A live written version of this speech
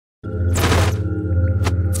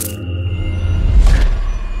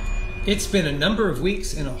It's been a number of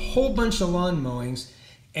weeks and a whole bunch of lawn mowings,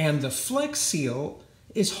 and the Flex Seal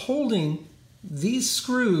is holding these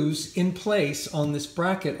screws in place on this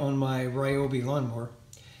bracket on my Ryobi lawnmower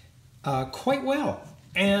quite well.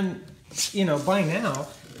 And you know, by now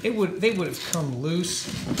they would have come loose.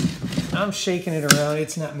 I'm shaking it around,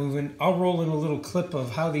 it's not moving. I'll roll in a little clip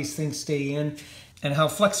of how these things stay in and how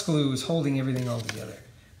Flex Glue is holding everything all together.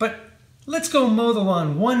 But let's go mow the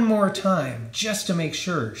lawn one more time just to make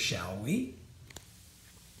sure, shall we?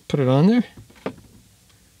 Put it on there.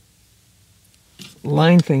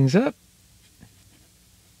 Line things up.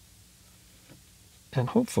 And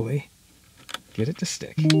hopefully get it to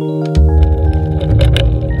stick.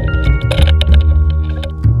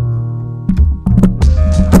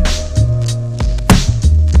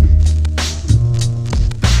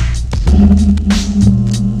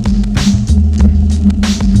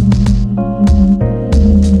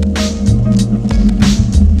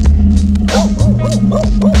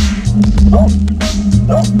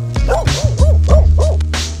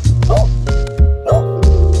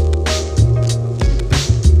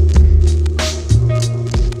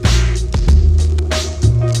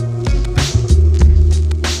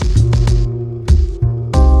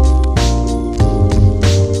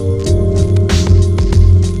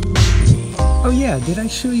 Did I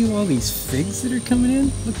show you all these figs that are coming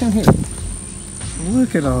in? Look down here.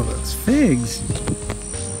 Look at all those figs.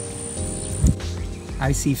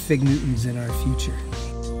 I see fig Newtons in our future.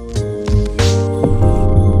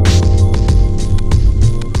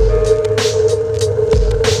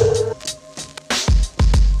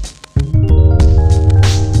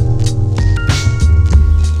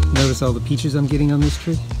 Notice all the peaches I'm getting on this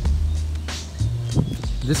tree?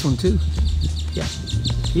 This one too. Yeah,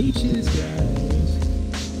 peaches, guys.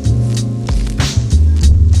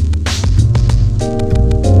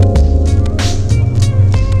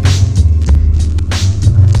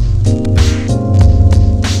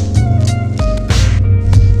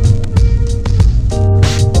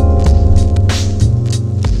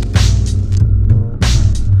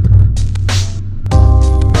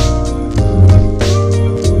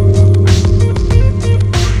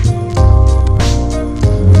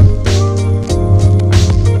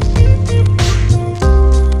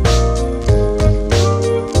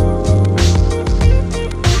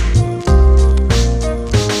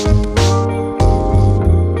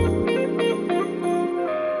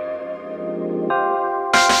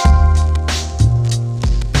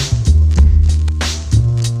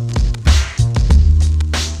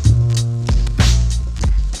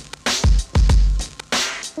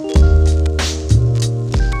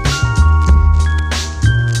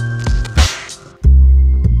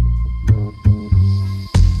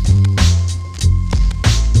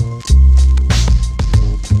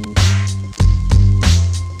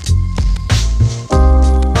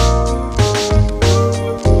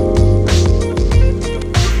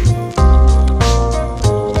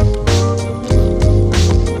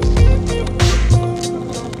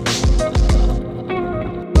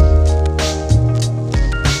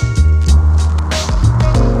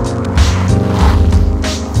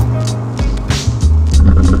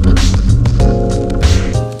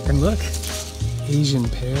 Asian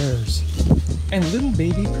pears and little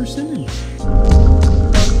baby persimmons.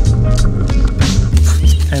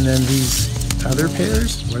 And then these other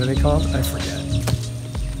pears, what are they called? I forget.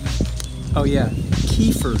 Oh yeah,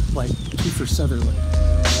 Kiefer, like Kiefer Sutherland.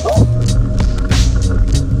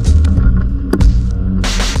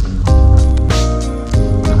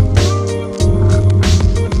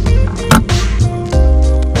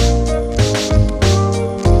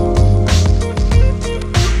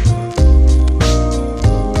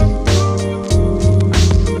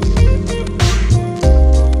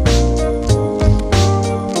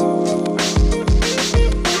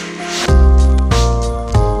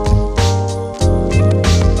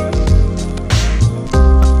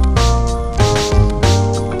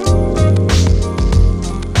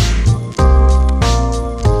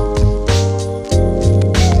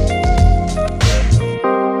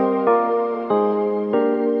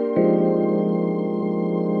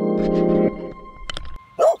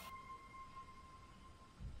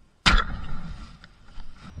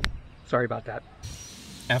 Sorry about that.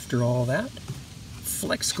 After all that,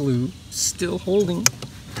 Flex Glue still holding.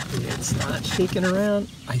 It's not shaking around.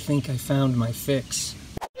 I think I found my fix.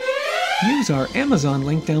 Use our Amazon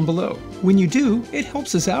link down below. When you do, it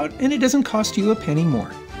helps us out and it doesn't cost you a penny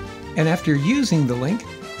more. And after using the link,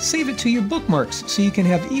 save it to your bookmarks so you can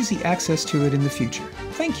have easy access to it in the future.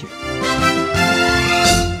 Thank you.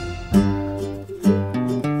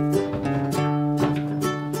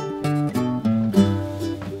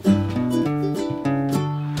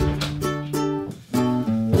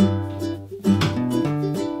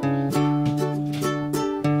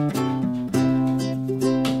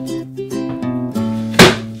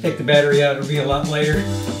 the battery out, it'll be a lot lighter.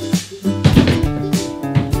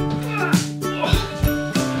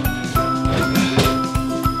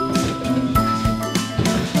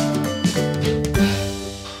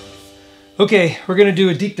 Okay, we're going to do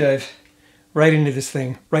a deep dive right into this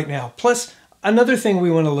thing right now. Plus, another thing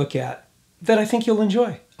we want to look at that I think you'll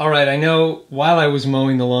enjoy. All right, I know while I was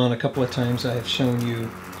mowing the lawn a couple of times, I have shown you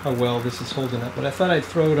how well this is holding up, but I thought I'd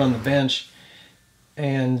throw it on the bench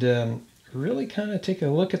and really kind of take a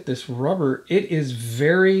look at this rubber. It is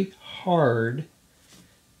very hard,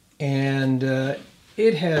 and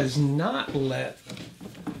it has not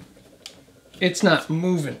it's not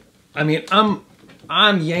moving. I mean,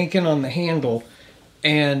 I'm yanking on the handle,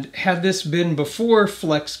 and had this been before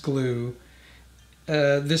Flex Glue,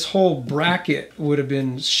 this whole bracket would have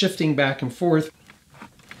been shifting back and forth.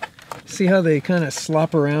 See how they kind of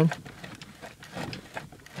slop around?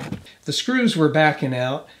 The screws were backing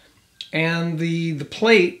out, and the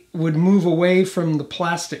plate would move away from the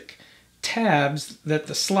plastic tabs that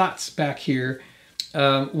the slots back here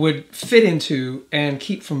would fit into and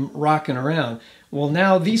keep from rocking around. Well,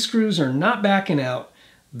 now these screws are not backing out.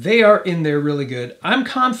 They are in there really good. I'm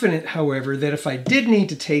confident, however, that if I did need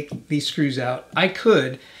to take these screws out, I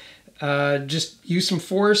could just use some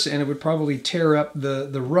force and it would probably tear up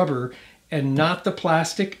the rubber and not the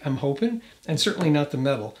plastic, I'm hoping, and certainly not the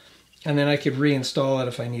metal. And then I could reinstall it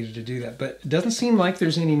if I needed to do that. But it doesn't seem like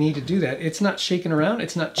there's any need to do that. It's not shaking around.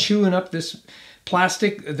 It's not chewing up this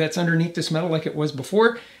plastic that's underneath this metal like it was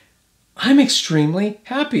before. I'm extremely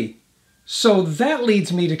happy. So that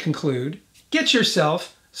leads me to conclude, get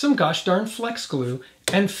yourself some gosh darn Flex Glue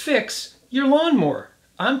and fix your lawnmower.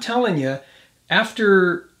 I'm telling you,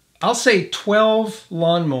 after, I'll say 12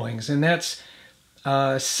 lawn mowings, and that's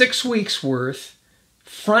 6 weeks worth,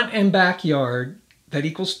 front and backyard, that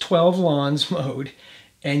equals 12 lawns mowed,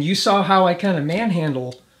 and you saw how I kind of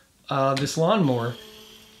manhandle this lawnmower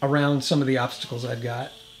around some of the obstacles I've got,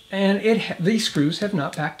 and these screws have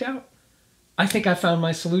not backed out. I think I found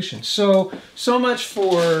my solution. So much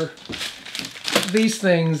for these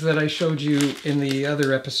things that I showed you in the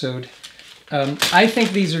other episode. I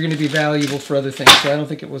think these are going to be valuable for other things, so I don't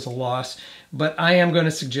think it was a loss. But I am going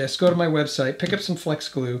to suggest, go to my website, pick up some Flex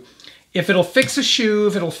Glue. If it'll fix a shoe,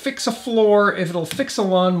 if it'll fix a floor, if it'll fix a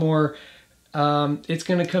lawnmower, it's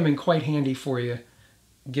going to come in quite handy for you.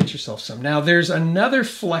 Get yourself some. Now, there's another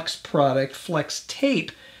Flex product, Flex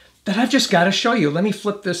Tape, that I've just got to show you. Let me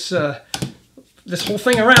flip this this whole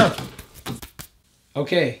thing around.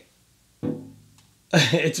 Okay.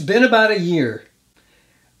 It's been about a year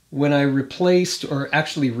when I replaced, or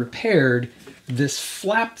actually repaired, this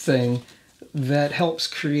flap thing that helps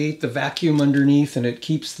create the vacuum underneath, and it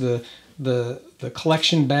keeps the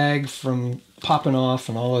collection bag from popping off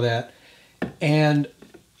and all of that. And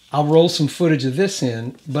I'll roll some footage of this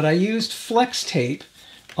in, but I used Flex Tape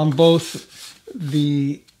on both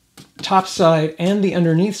the top side and the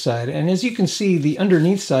underneath side, and as you can see, the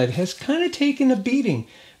underneath side has kind of taken a beating.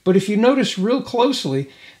 But if you notice real closely,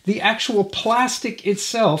 the actual plastic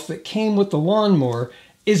itself that came with the lawnmower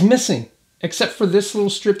is missing, except for this little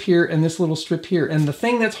strip here and this little strip here. And the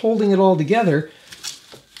thing that's holding it all together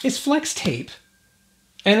is Flex Tape.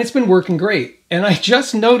 And it's been working great. And I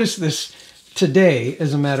just noticed this today,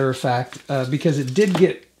 as a matter of fact, because it did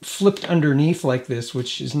get flipped underneath like this,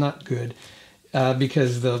 which is not good,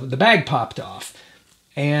 because the bag popped off.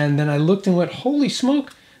 And then I looked and went, holy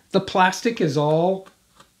smoke, the plastic is all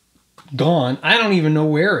gone. I don't even know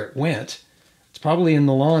where it went. It's probably in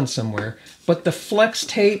the lawn somewhere. But the Flex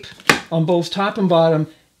Tape on both top and bottom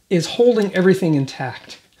is holding everything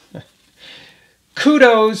intact.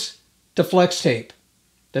 Kudos to Flex Tape.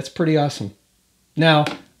 That's pretty awesome. Now,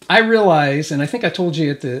 I realize, and I think I told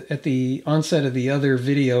you at the onset of the other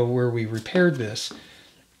video where we repaired this,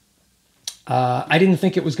 I didn't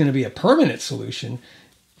think it was going to be a permanent solution,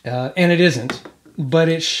 and it isn't. But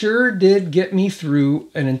it sure did get me through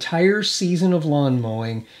an entire season of lawn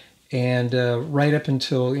mowing, and right up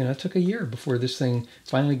until, it took a year before this thing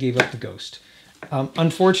finally gave up the ghost.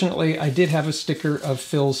 Unfortunately, I did have a sticker of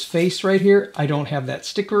Phil's face right here. I don't have that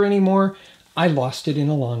sticker anymore. I lost it in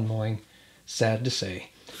a lawn mowing, sad to say.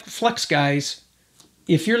 Flex guys,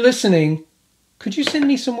 if you're listening, could you send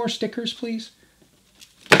me some more stickers, please?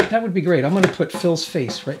 That would be great. I'm going to put Phil's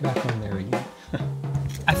face right back on there again.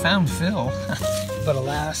 I found Phil, but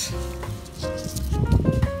alas,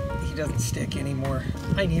 he doesn't stick anymore.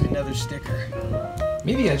 I need another sticker.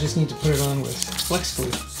 Maybe I just need to put it on with Flex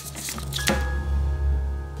Glue.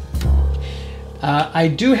 I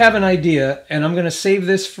do have an idea, and I'm going to save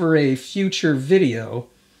this for a future video.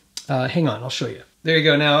 Hang on, I'll show you. There you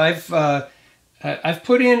go. Now, I've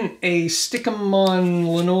put in a stick-em-on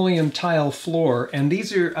linoleum tile floor, and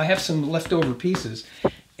I have some leftover pieces,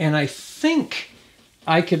 and I think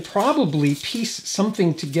I could probably piece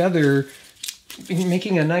something together,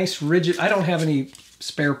 making a nice rigid. I don't have any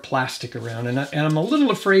spare plastic around, and I'm a little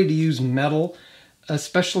afraid to use metal,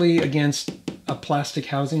 especially against a plastic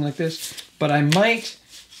housing like this, but I might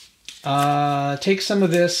take some of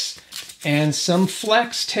this and some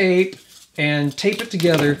flex tape and tape it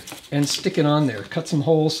together and stick it on there. Cut some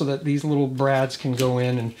holes so that these little brads can go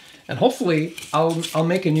in, and hopefully I'll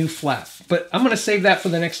make a new flap. But I'm gonna save that for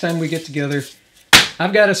the next time we get together.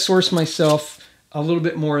 I've got to source myself a little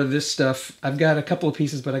bit more of this stuff. I've got a couple of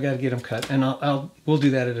pieces, but I got to get them cut, and we'll do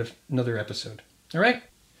that at another episode. All right?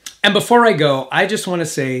 And before I go, I just want to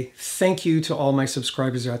say thank you to all my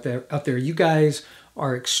subscribers out there. You guys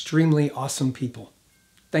are extremely awesome people.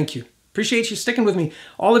 Thank you. Appreciate you sticking with me.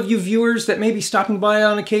 All of you viewers that may be stopping by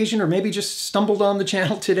on occasion, or maybe just stumbled on the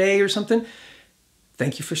channel today or something,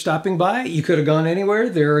 thank you for stopping by. You could have gone anywhere.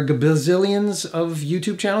 There are gazillions of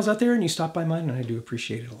YouTube channels out there, and you stopped by mine, and I do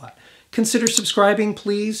appreciate it a lot. Consider subscribing,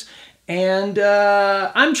 please. And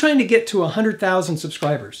I'm trying to get to 100,000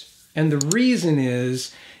 subscribers. And the reason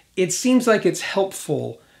is, it seems like it's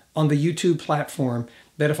helpful on the YouTube platform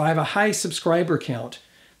that if I have a high subscriber count,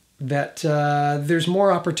 that there's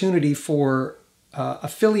more opportunity for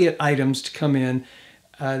affiliate items to come in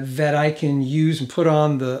that I can use and put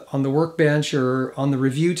on the workbench or on the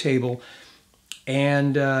review table,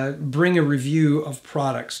 and bring a review of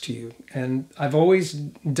products to you. And I've always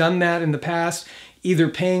done that in the past, either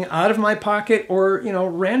paying out of my pocket or,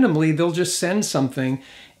 randomly they'll just send something,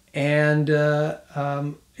 and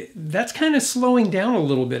that's kind of slowing down a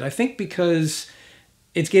little bit, I think, because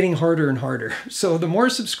it's getting harder and harder. So the more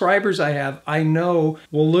subscribers I have, I know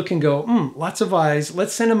will look and go, lots of eyes,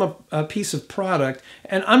 let's send them a piece of product.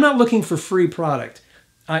 And I'm not looking for free product.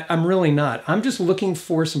 I'm really not. I'm just looking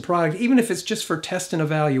for some product, even if it's just for test and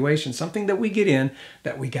evaluation, something that we get in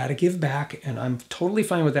that we got to give back, and I'm totally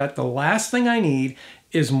fine with that. The last thing I need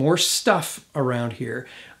is more stuff around here.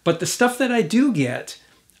 But the stuff that I do get,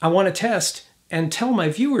 I want to test and tell my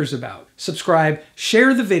viewers about. Subscribe,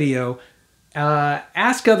 share the video,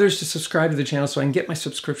 ask others to subscribe to the channel so I can get my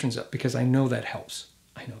subscriptions up, because I know that helps.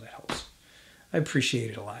 I know that helps. I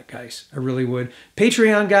appreciate it a lot, guys. I really would.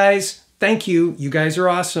 Patreon guys, thank you. You guys are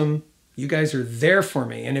awesome. You guys are there for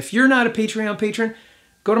me. And if you're not a Patreon patron,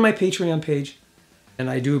 go to my Patreon page. And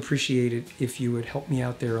I do appreciate it if you would help me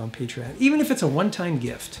out there on Patreon, even if it's a one-time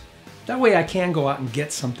gift. That way I can go out and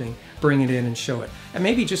get something, bring it in and show it. And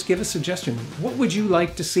maybe just give a suggestion. What would you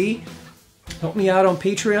like to see? Help me out on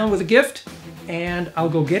Patreon with a gift, and I'll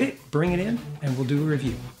go get it, bring it in, and we'll do a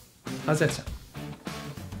review. How's that sound?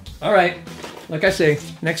 All right, like I say,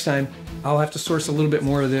 next time I'll have to source a little bit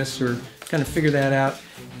more of this or kind of figure that out,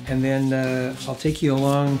 and then I'll take you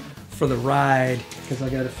along for the ride, because I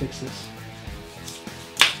got to fix this.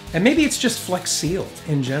 And maybe it's just Flex Seal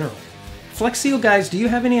in general. Flex Seal guys, do you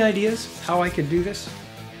have any ideas how I could do this?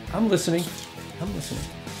 I'm listening. I'm listening.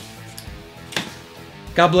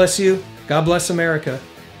 God bless you. God bless America.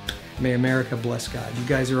 May America bless God. You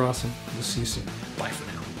guys are awesome. We'll see you soon. Bye for now.